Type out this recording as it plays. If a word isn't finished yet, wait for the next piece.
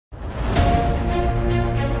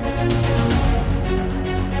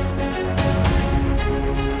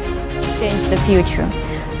the future.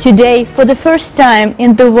 Today, for the first time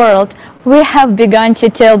in the world, we have begun to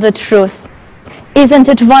tell the truth. Isn't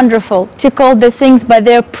it wonderful to call the things by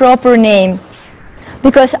their proper names?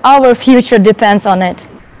 Because our future depends on it.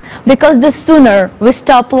 Because the sooner we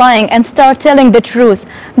stop lying and start telling the truth,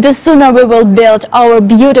 the sooner we will build our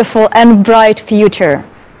beautiful and bright future.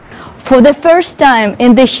 For the first time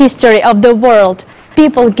in the history of the world,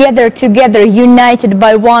 people gathered together united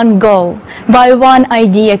by one goal, by one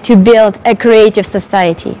idea to build a creative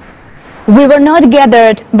society. We were not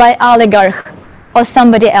gathered by oligarch or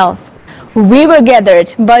somebody else. We were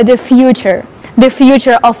gathered by the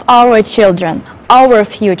future of our children, our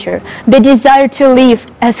future, the desire to live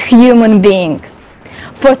as human beings.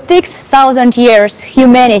 For 6,000 years,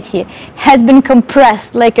 humanity has been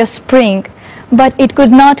compressed like a spring, but it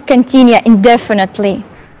could not continue indefinitely.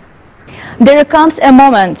 There comes a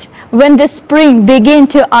moment when the spring begins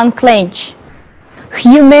to unclench.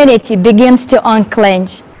 Humanity begins to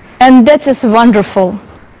unclench, and that is wonderful.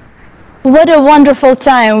 What a wonderful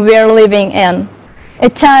time we are living in, a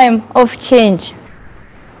time of change.